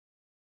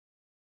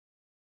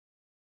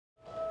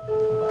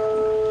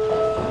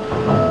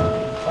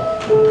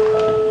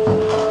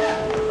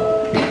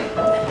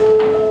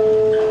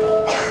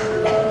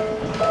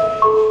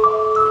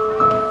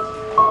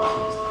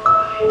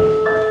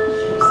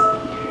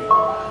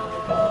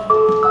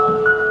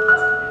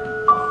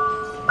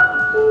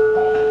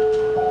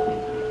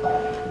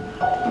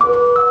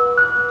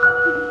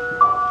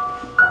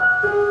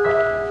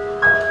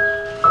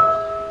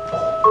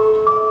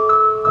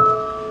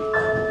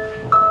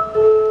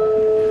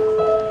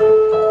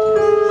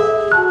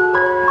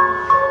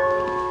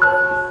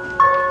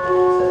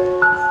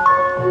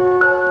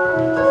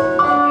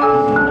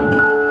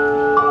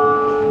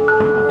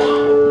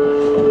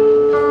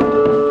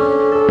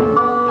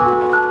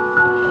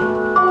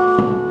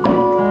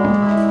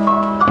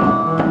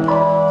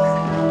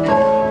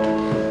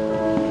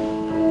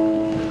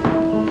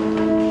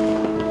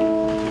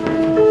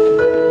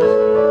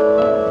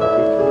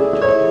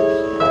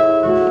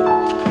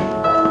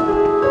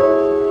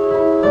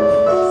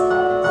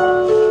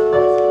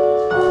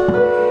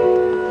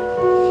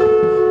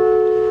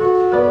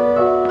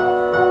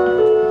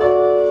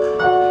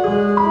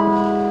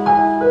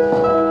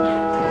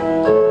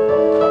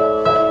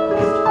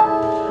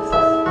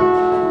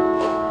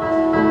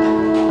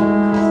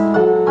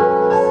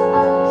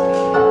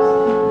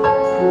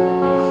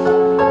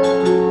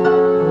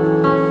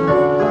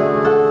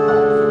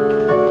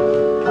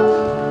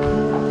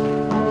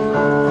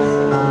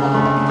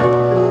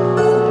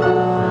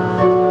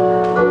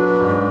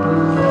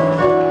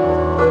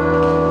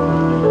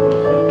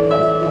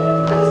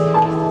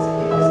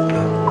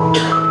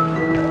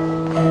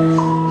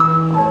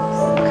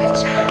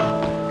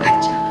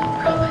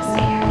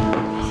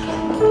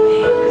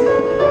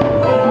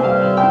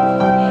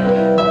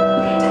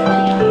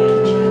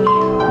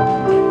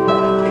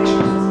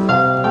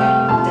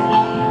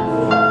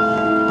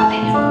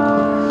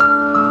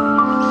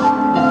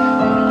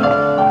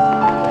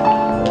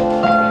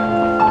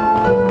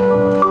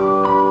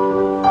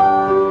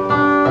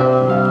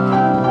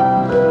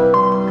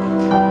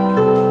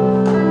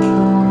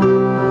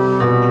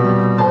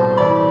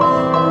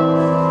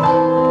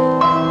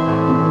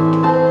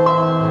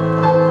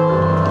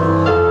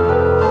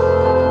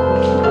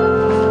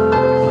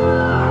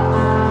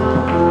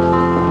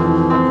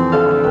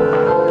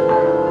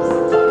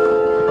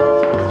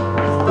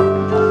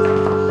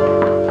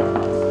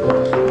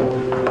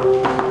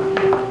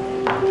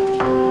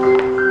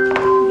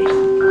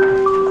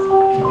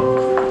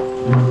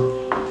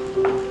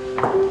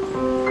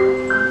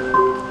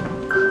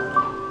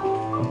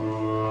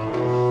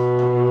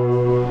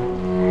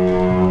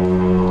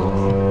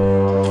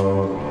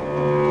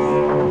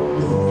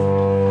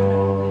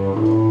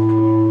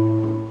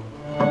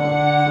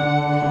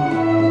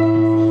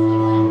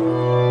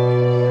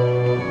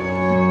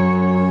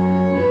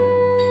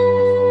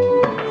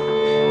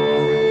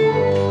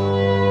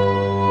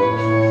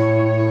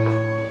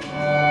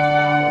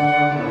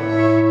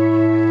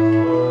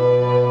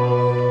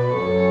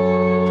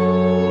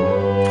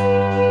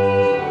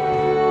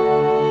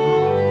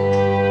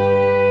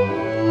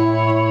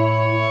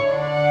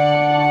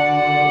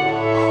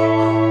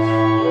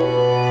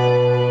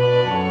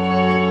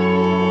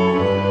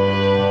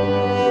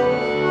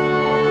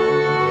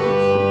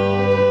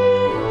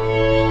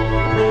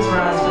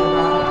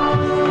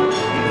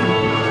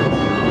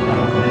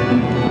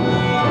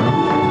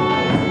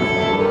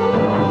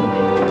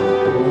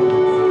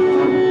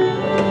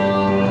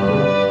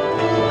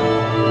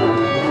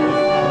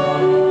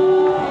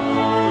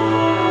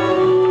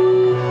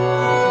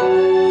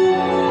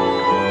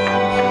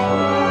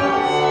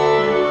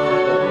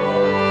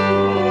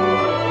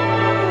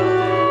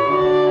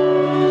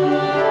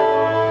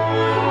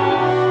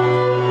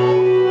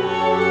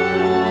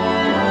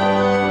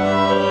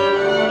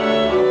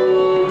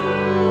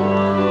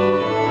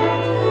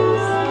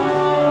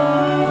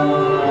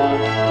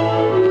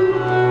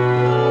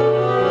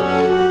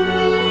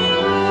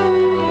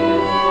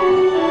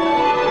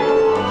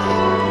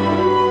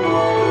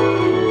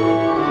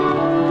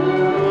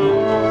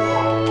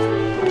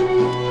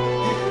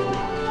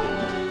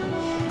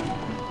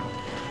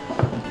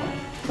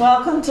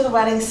Welcome to the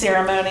wedding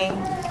ceremony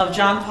of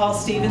John Paul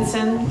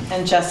Stevenson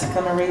and Jessica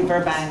Marie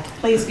Burbank.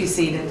 Please be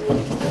seated.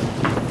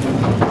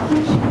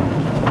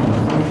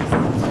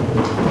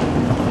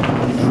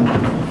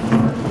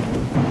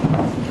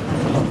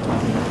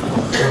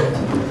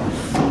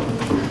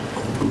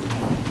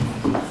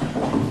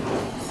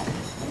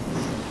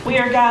 We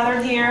are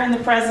gathered here in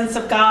the presence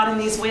of God and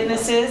these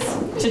witnesses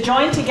to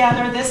join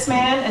together this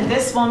man and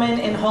this woman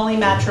in holy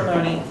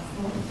matrimony.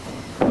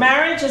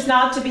 Marriage is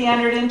not to be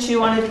entered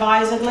into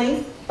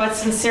unadvisedly, but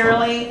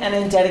sincerely and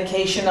in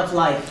dedication of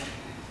life.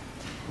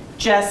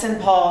 Jess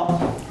and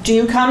Paul, do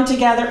you come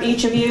together,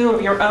 each of you,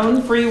 of your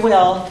own free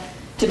will,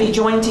 to be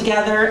joined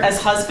together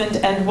as husband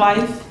and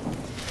wife?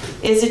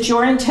 Is it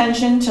your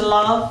intention to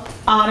love,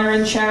 honor,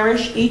 and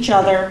cherish each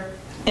other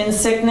in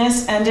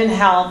sickness and in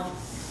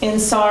health, in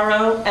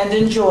sorrow and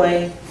in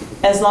joy,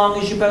 as long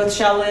as you both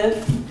shall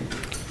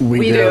live?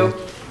 We do.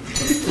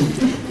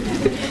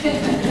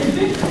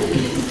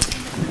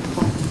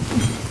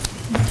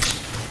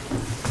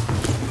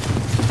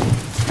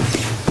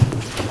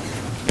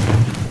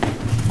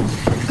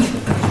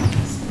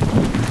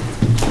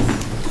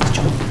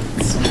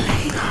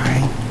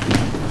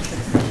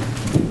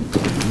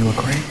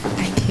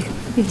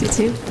 You do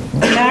too.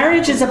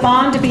 Marriage is a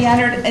bond to be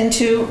entered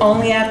into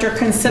only after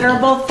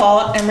considerable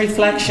thought and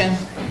reflection.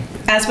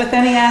 As with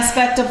any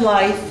aspect of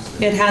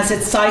life, it has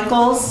its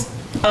cycles,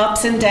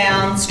 ups and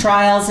downs,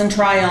 trials and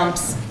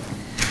triumphs.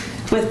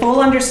 With full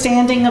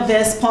understanding of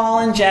this, Paul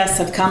and Jess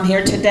have come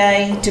here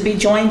today to be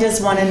joined as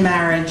one in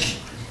marriage.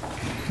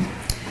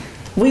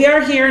 We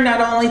are here not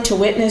only to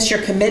witness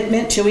your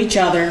commitment to each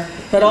other,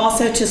 but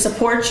also to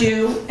support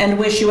you and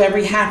wish you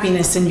every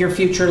happiness in your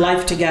future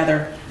life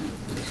together.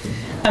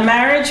 A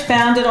marriage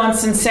founded on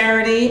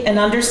sincerity and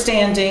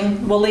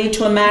understanding will lead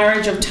to a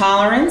marriage of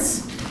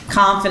tolerance,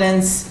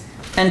 confidence,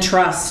 and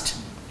trust.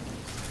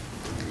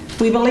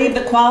 We believe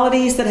the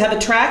qualities that have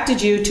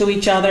attracted you to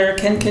each other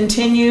can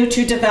continue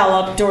to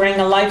develop during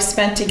a life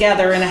spent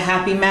together in a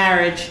happy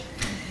marriage,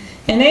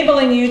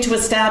 enabling you to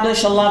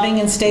establish a loving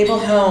and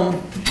stable home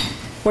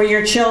where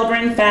your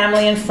children,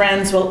 family, and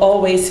friends will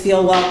always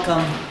feel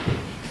welcome.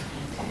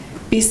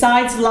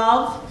 Besides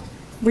love,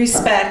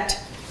 respect,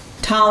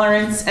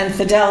 tolerance, and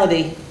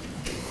fidelity,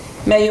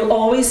 may you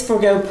always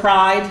forgo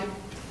pride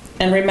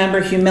and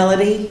remember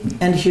humility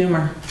and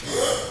humor.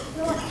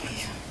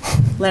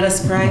 Let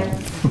us pray.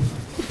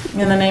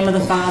 In the name of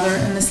the Father,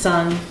 and the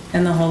Son,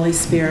 and the Holy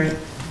Spirit.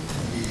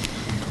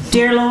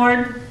 Dear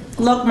Lord,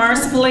 look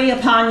mercifully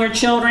upon your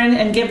children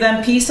and give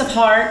them peace of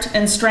heart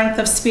and strength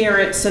of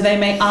spirit so they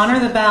may honor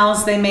the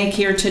vows they make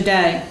here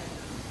today.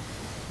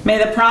 May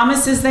the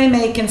promises they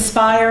make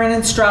inspire and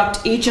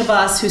instruct each of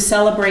us who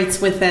celebrates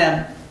with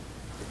them.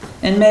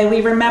 And may we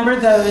remember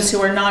those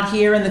who are not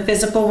here in the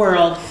physical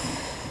world,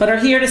 but are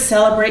here to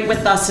celebrate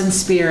with us in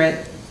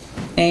spirit.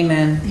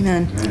 Amen.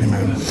 Amen.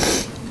 Amen.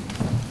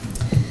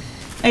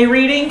 A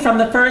reading from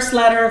the first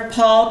letter of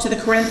Paul to the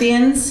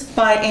Corinthians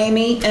by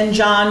Amy and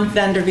John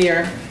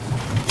Vanderveer.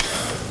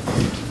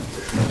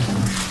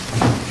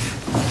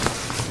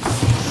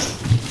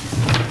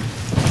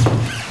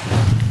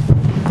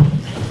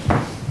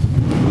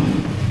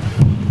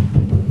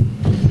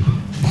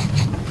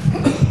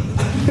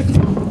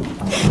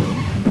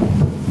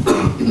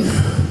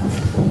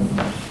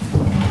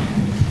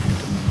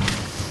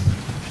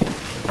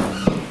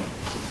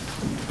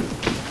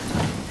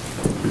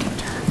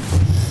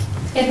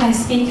 If I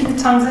speak in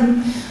the tongues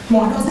of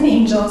mortals and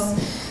angels,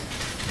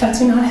 but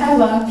do not have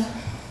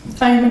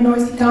love, I am a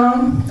noisy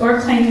gong or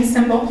a clanging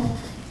cymbal.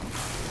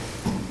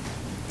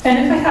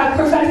 And if I have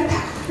prophetic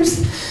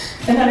powers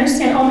and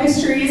understand all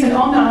mysteries and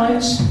all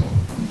knowledge,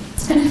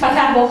 and if I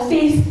have all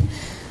faith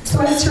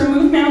so as to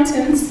remove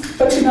mountains,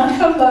 but do not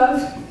have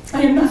love,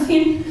 I am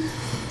nothing.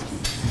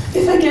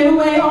 If I give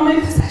away all my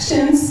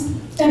possessions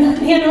and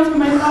hand over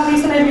my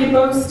bodies that I may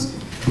boast,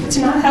 but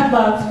do not have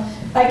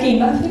love, I gain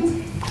nothing.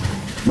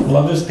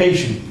 Love is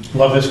patient.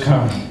 Love is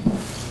kind.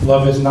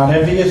 Love is not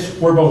envious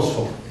or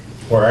boastful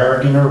or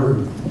arrogant or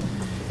rude.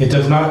 It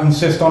does not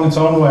insist on its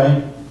own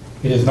way.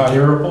 It is not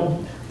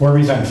irritable or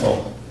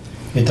resentful.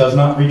 It does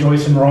not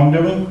rejoice in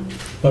wrongdoing,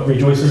 but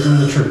rejoices in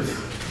the truth.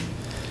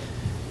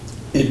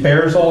 It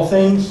bears all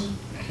things,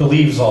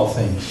 believes all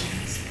things,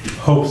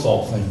 hopes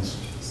all things,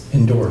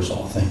 endures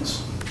all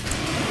things.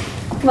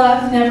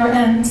 Love never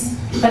ends,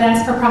 but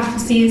as for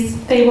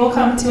prophecies, they will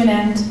come to an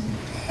end.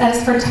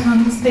 As for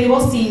tongues, they will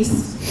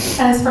cease.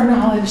 As for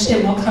knowledge,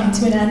 it will come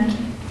to an end.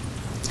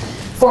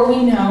 For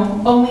we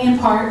know only in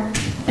part,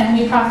 and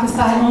we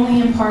prophesy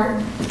only in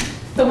part.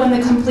 But when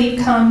the complete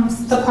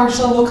comes, the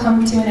partial will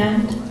come to an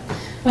end.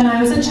 When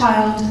I was a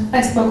child,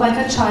 I spoke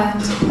like a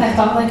child. I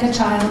thought like a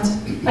child.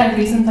 I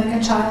reasoned like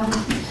a child.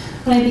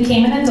 When I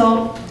became an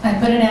adult, I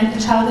put an end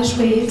to childish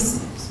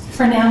ways.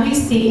 For now we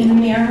see in a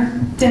mirror,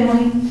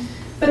 dimly,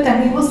 but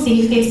then we will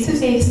see face to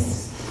face.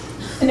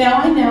 And now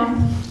I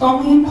know,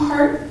 only in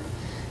part,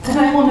 that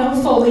I will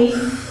know fully,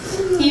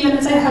 even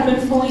as I have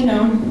been fully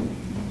known.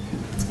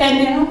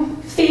 And now,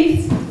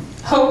 faith,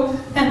 hope,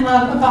 and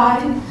love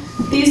abide,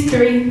 these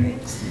three,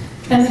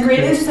 And the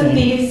greatest of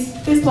these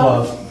is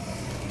love.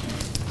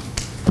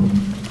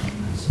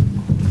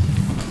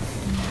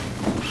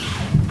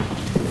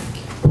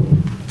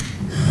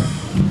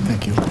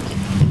 Thank you.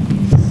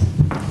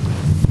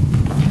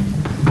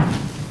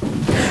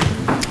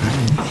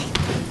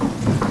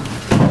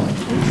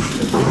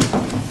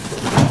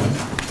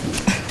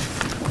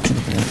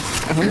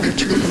 I don't know what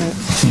you're looking at.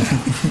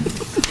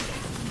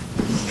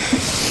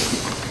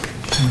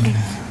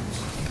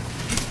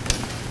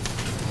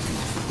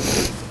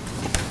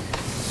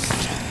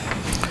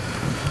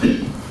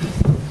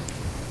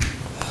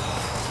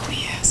 Oh,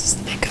 yes, this is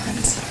the big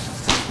guns.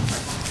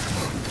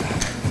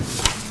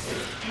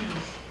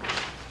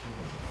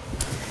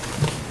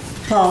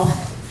 Paul,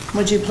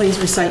 would you please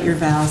recite your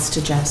vows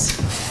to Jess?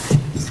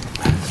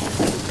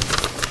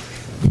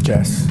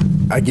 Jess,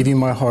 I give you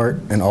my heart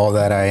and all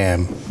that I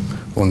am,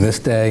 on this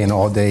day and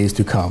all days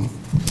to come.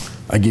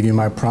 I give you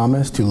my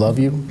promise to love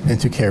you and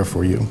to care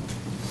for you.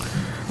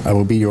 I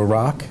will be your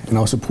rock, and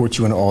I'll support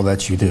you in all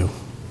that you do.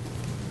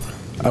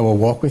 I will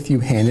walk with you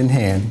hand in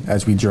hand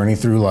as we journey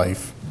through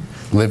life,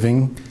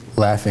 living,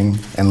 laughing,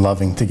 and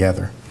loving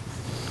together.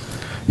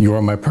 You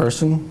are my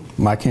person,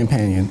 my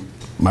companion,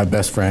 my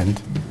best friend,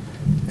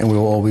 and we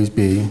will always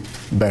be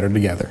better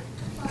together.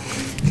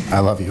 I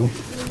love you.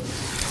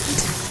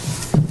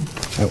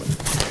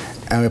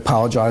 And I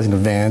apologize in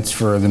advance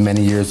for the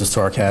many years of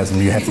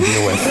sarcasm you have to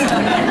deal with.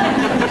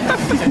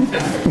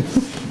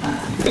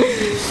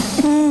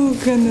 Oh,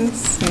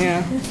 goodness.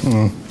 Yeah.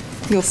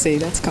 You'll see,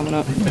 that's coming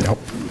up. Yep.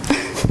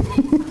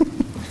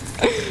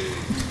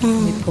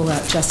 Let me pull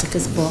out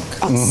Jessica's book.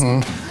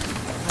 You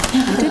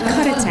did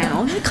cut it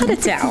down. Cut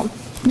it down.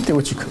 You did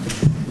what you could.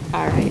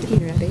 All right, you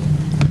ready?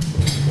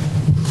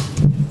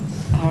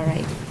 All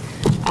right.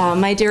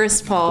 My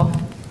dearest Paul,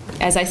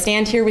 as I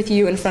stand here with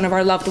you in front of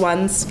our loved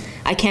ones,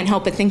 I can't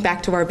help but think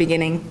back to our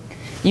beginning.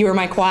 You were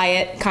my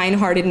quiet,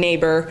 kind-hearted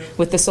neighbor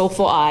with the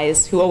soulful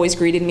eyes who always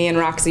greeted me and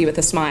Roxy with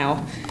a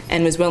smile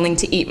and was willing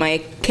to eat my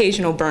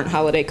occasional burnt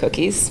holiday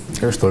cookies.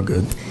 They're still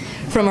good.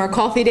 From our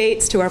coffee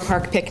dates to our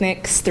park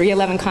picnics,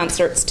 311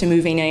 concerts to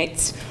movie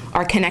nights,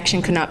 our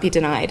connection could not be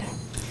denied.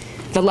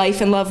 The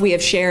life and love we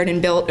have shared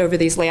and built over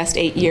these last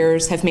 8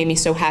 years have made me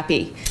so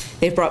happy.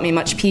 They've brought me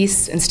much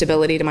peace and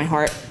stability to my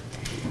heart.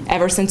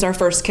 Ever since our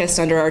first kiss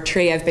under our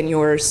tree, I've been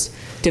yours,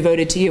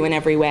 devoted to you in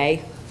every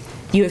way.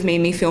 You have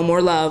made me feel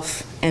more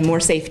love and more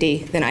safety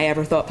than I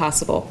ever thought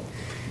possible.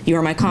 You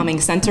are my calming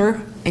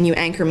center, and you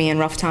anchor me in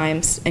rough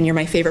times, and you're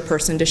my favorite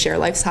person to share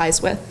life's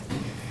highs with.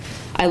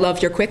 I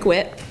love your quick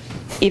wit,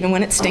 even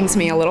when it stings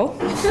me a little,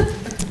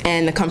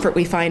 and the comfort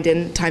we find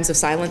in times of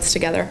silence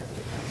together.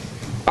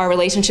 Our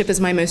relationship is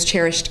my most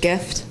cherished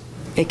gift.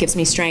 It gives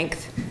me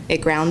strength, it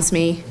grounds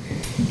me,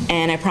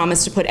 and I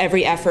promise to put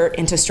every effort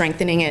into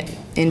strengthening it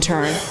in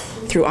turn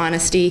through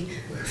honesty,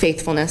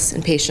 faithfulness,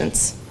 and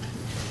patience.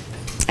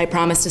 I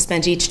promise to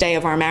spend each day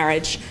of our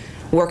marriage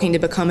working to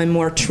become a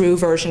more true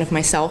version of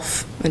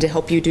myself and to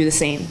help you do the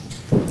same.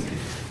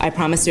 I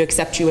promise to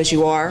accept you as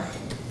you are,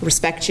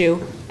 respect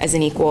you as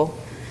an equal,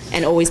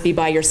 and always be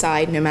by your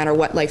side no matter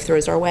what life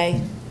throws our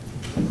way.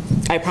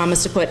 I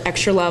promise to put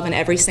extra love in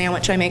every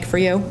sandwich I make for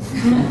you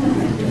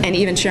and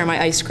even share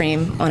my ice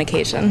cream on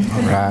occasion.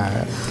 All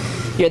right.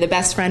 You're the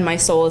best friend my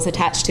soul is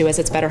attached to as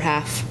its better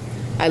half.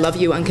 I love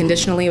you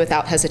unconditionally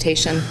without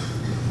hesitation.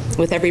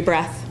 With every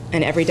breath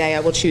and every day I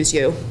will choose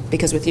you,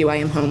 because with you I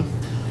am home.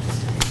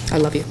 I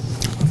love you.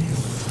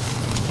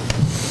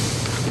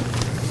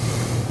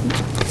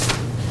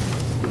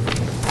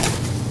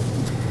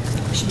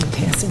 Should be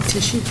passing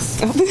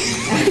tissues.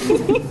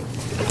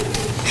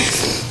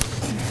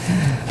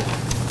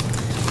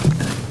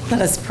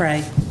 Let us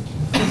pray.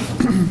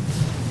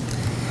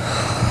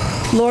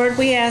 Lord,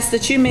 we ask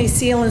that you may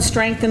seal and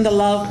strengthen the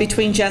love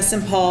between Jess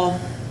and Paul,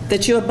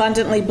 that you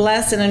abundantly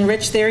bless and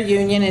enrich their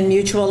union in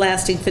mutual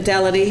lasting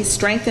fidelity,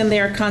 strengthen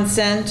their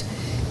consent,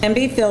 and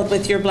be filled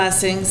with your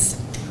blessings.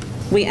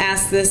 We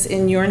ask this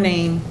in your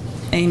name.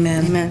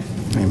 Amen. Amen.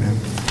 Amen.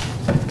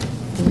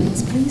 The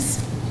rings, please.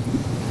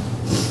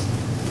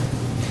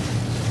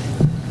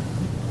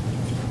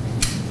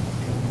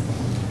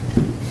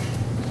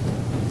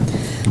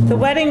 The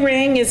wedding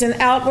ring is an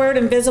outward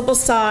and visible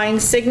sign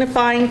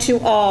signifying to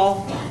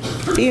all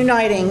the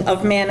uniting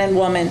of man and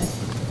woman.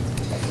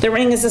 The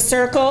ring is a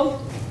circle,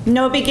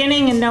 no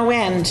beginning and no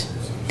end.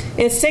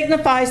 It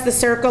signifies the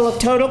circle of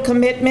total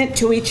commitment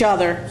to each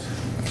other.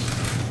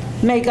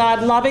 May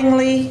God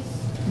lovingly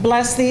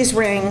bless these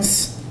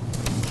rings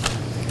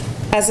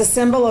as a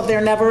symbol of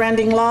their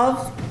never-ending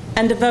love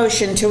and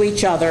devotion to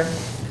each other.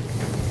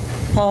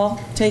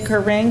 Paul, take her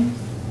ring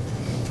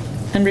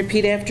and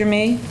repeat after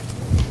me.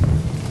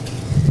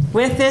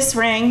 With this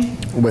ring,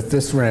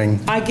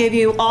 I give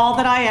you all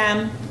that I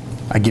am,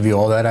 I give you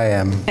all that I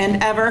am,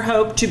 and ever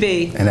hope to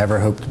be. and ever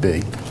hope to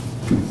be.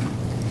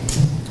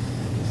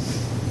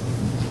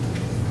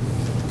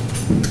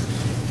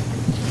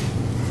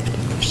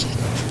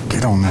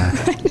 Get on there.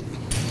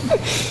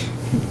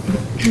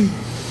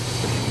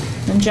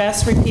 And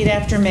Jess, repeat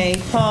after me.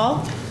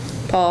 Paul,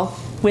 Paul,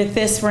 With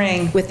this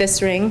ring, With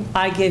this ring,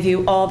 I give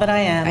you all that I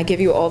am I give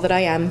you all that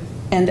I am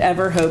and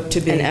ever hope to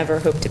be. and ever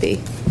hope to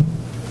be.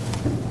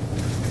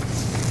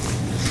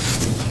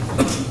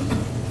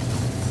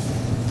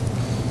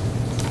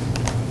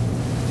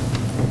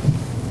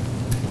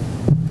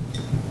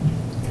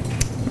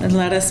 And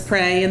let us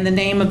pray in the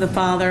name of the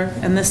Father,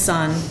 and the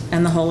Son,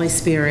 and the Holy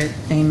Spirit.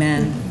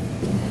 Amen.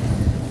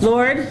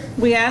 Lord,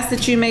 we ask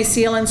that you may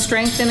seal and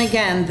strengthen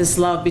again this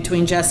love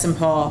between Jess and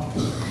Paul.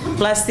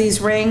 Bless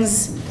these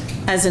rings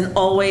as an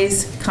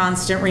always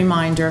constant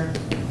reminder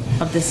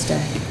of this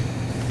day.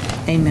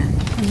 Amen.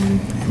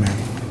 Amen.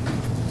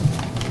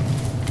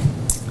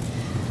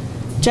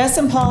 Jess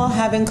and Paul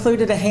have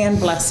included a hand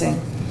blessing.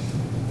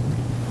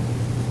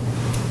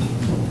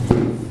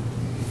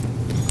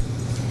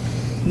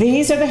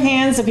 These are the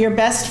hands of your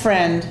best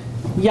friend,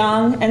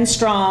 young and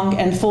strong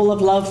and full of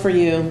love for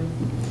you,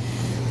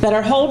 that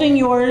are holding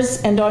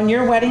yours and on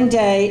your wedding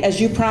day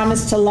as you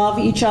promise to love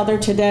each other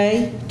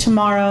today,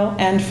 tomorrow,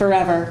 and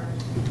forever.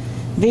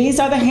 These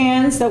are the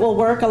hands that will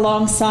work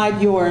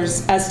alongside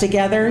yours as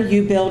together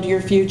you build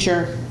your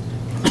future.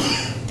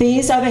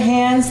 These are the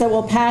hands that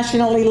will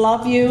passionately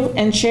love you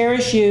and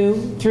cherish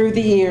you through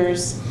the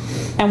years,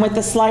 and with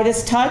the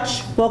slightest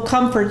touch will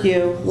comfort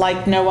you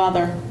like no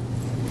other.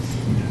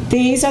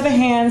 These are the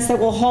hands that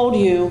will hold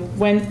you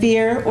when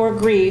fear or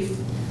grief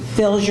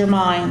fills your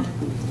mind.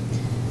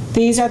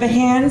 These are the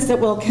hands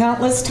that will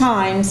countless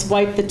times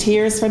wipe the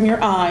tears from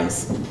your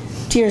eyes,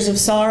 tears of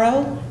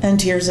sorrow and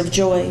tears of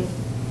joy.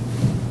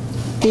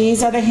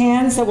 These are the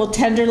hands that will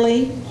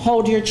tenderly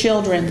hold your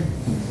children.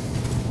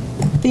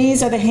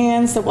 These are the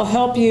hands that will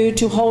help you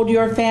to hold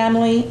your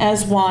family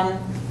as one.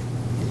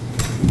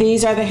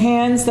 These are the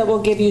hands that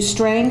will give you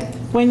strength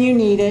when you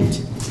need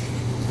it.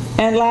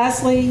 And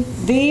lastly,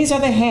 these are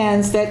the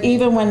hands that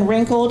even when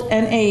wrinkled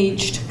and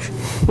aged,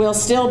 will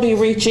still be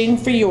reaching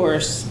for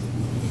yours,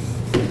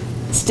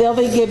 still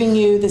be giving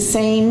you the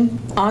same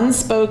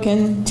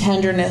unspoken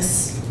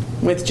tenderness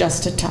with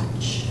just a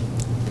touch.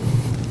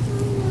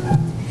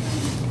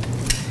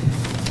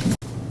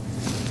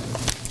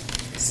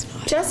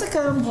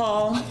 Jessica and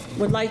Paul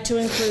would like to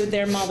include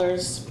their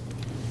mothers.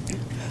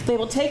 They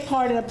will take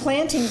part in a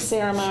planting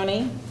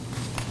ceremony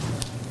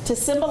to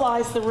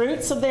symbolize the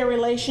roots of their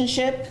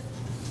relationship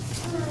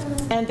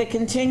and the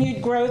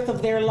continued growth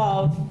of their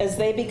love as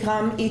they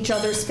become each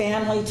other's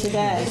family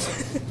today.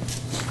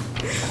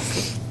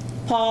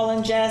 Paul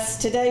and Jess,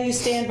 today you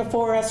stand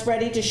before us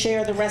ready to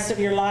share the rest of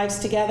your lives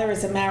together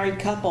as a married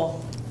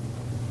couple.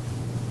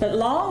 But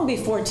long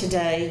before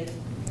today,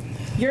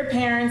 your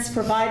parents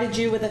provided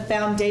you with a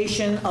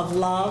foundation of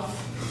love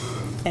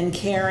and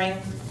caring,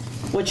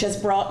 which has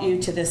brought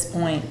you to this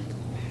point.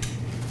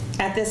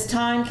 At this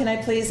time, can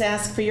I please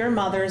ask for your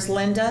mothers,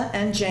 Linda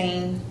and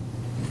Jane,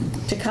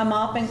 to come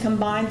up and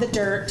combine the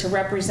dirt to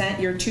represent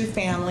your two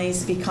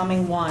families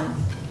becoming one.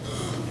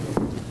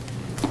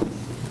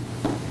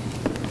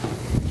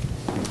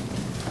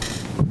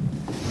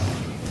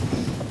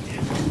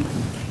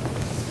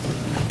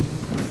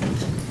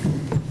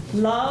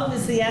 Love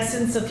is the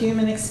essence of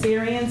human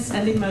experience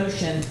and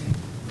emotion.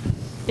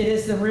 It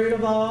is the root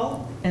of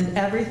all and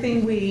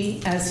everything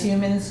we as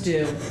humans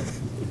do.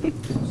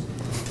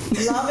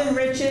 Love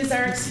enriches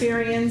our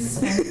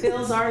experience and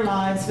fills our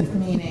lives with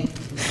meaning.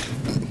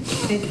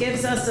 It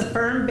gives us a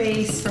firm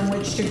base from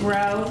which to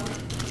grow,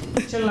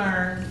 to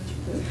learn,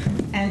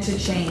 and to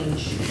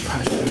change.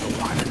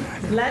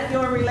 Let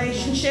your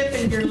relationship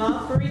and your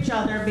love for each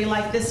other be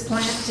like this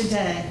plant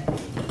today.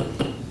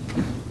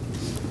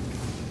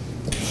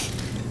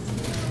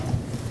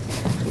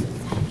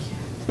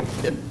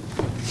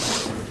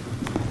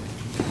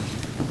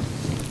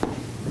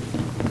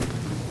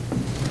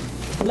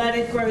 Let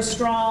it grow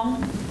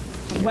strong,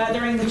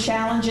 weathering the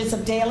challenges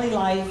of daily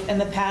life and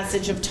the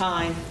passage of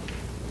time.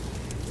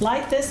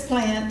 Like this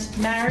plant,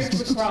 marriage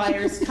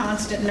requires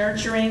constant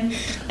nurturing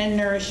and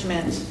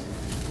nourishment.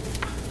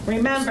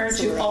 Remember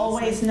to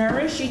always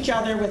nourish each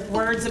other with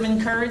words of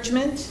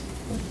encouragement.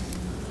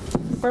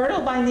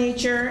 Fertile by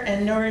nature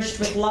and nourished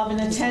with love and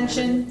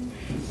attention,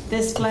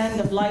 this blend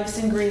of life's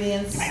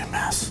ingredients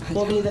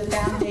will be the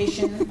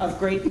foundation of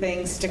great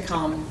things to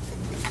come.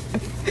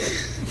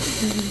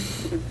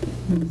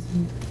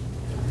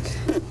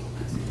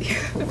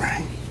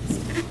 Right.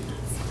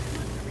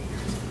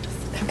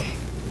 Okay.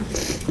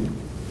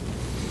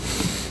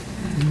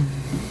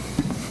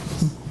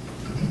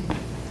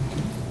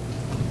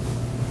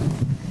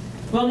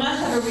 We'll now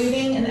have a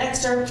reading, an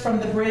excerpt from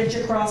The Bridge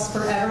Across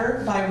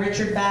Forever by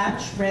Richard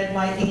Batch, read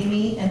by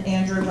Amy and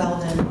Andrew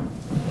Weldon.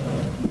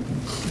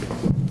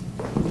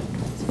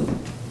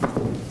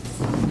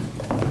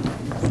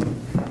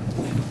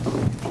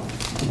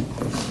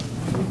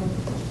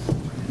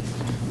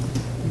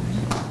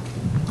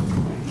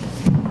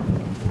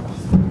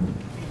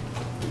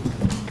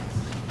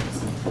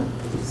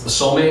 A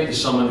soulmate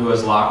is someone who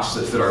has locks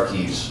that fit our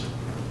keys,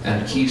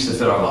 and keys that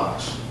fit our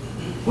locks.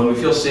 When we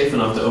feel safe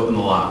enough to open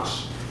the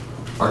locks,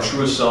 our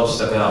truest selves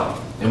step out,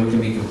 and we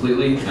can be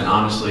completely and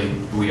honestly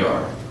who we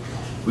are.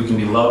 We can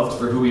be loved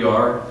for who we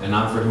are and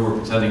not for who we're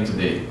pretending to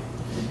be.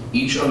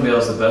 Each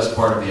unveils the best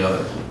part of the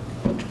other.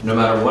 No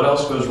matter what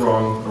else goes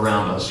wrong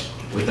around us,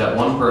 with that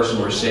one person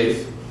we're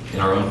safe in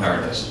our own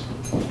paradise.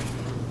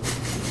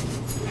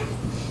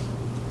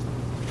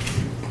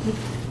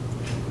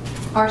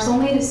 Our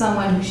soulmate is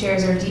someone who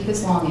shares our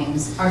deepest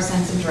longings, our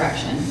sense of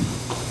direction.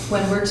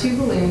 When we're two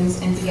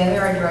balloons and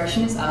together our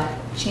direction is up,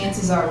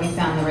 chances are we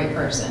found the right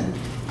person.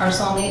 Our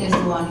soulmate is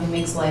the one who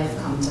makes life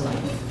come to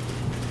life.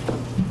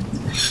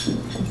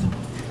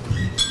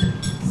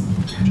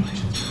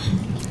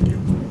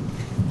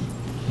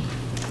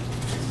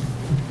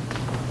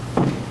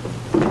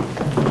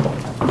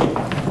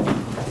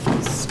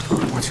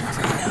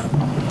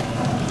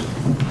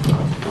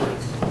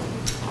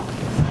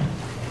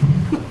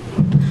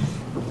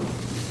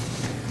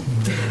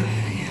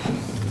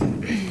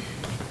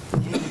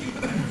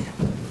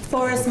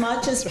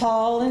 Forasmuch as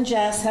Paul and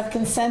Jess have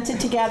consented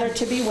together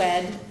to be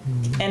wed,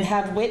 and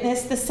have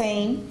witnessed the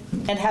same,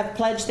 and have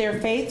pledged their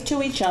faith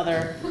to each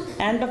other,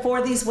 and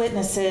before these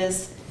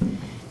witnesses,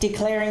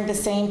 declaring the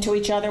same to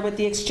each other with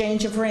the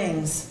exchange of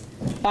rings,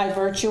 by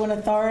virtue and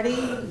authority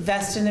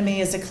vested in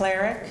me as a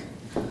cleric,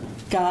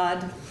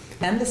 God,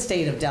 and the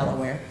state of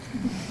Delaware,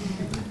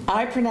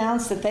 I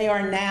pronounce that they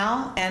are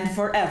now and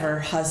forever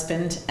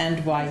husband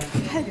and wife.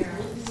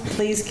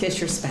 Please kiss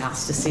your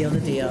spouse to seal the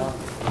deal.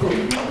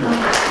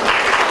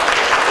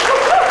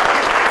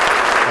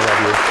 I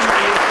love you.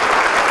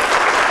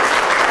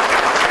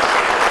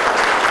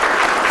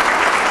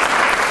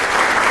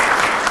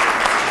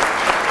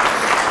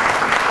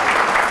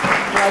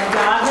 What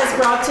God has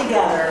brought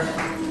together,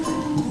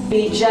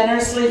 be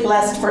generously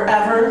blessed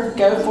forever.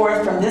 Go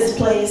forth from this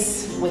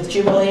place with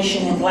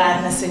jubilation and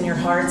gladness in your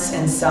hearts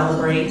and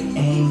celebrate.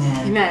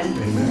 Amen. Amen.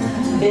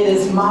 Amen. It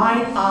is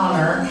my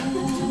honor,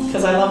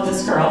 because I love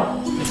this girl,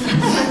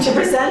 to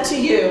present to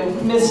you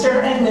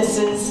Mr. and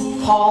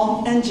Mrs.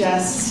 Paul and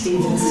Jess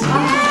Stevenson.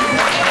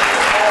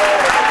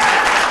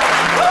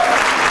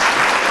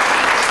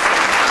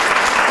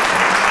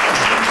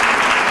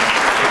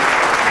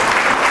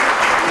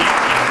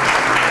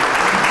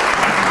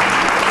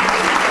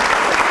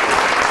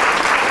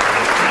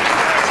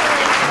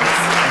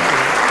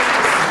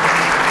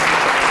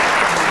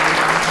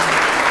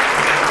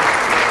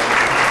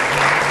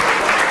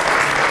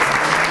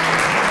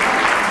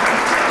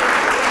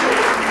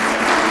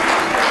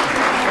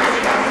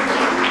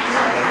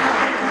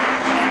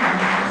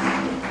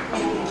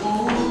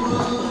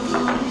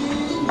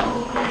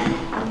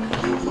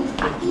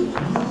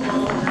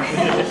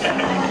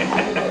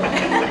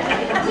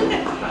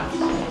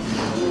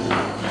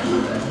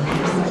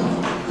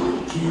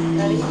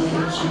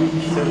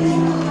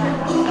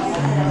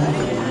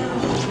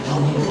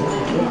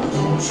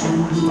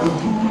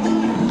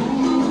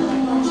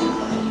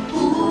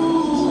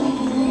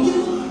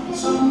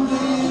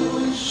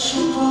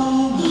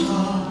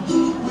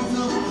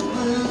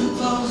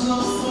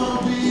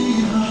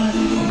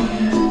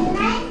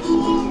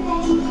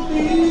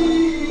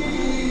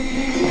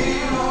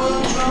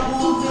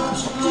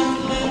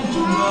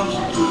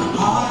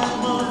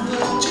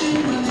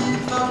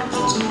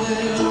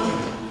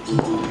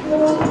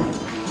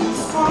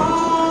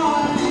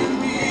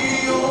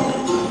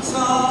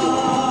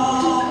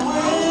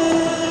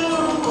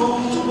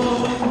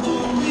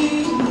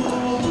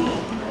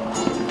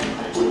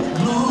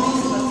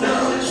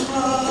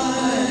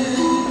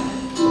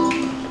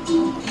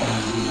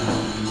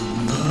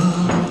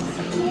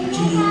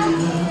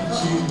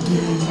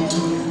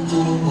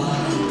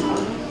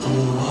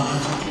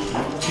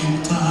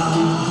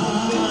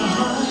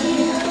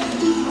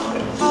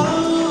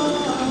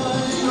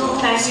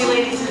 Thank you,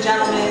 ladies and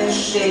gentlemen.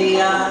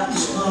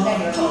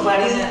 The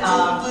wedding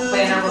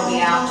planner will be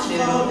out to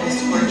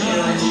escort you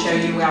and show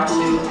you out to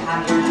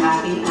have your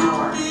happy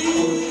hour.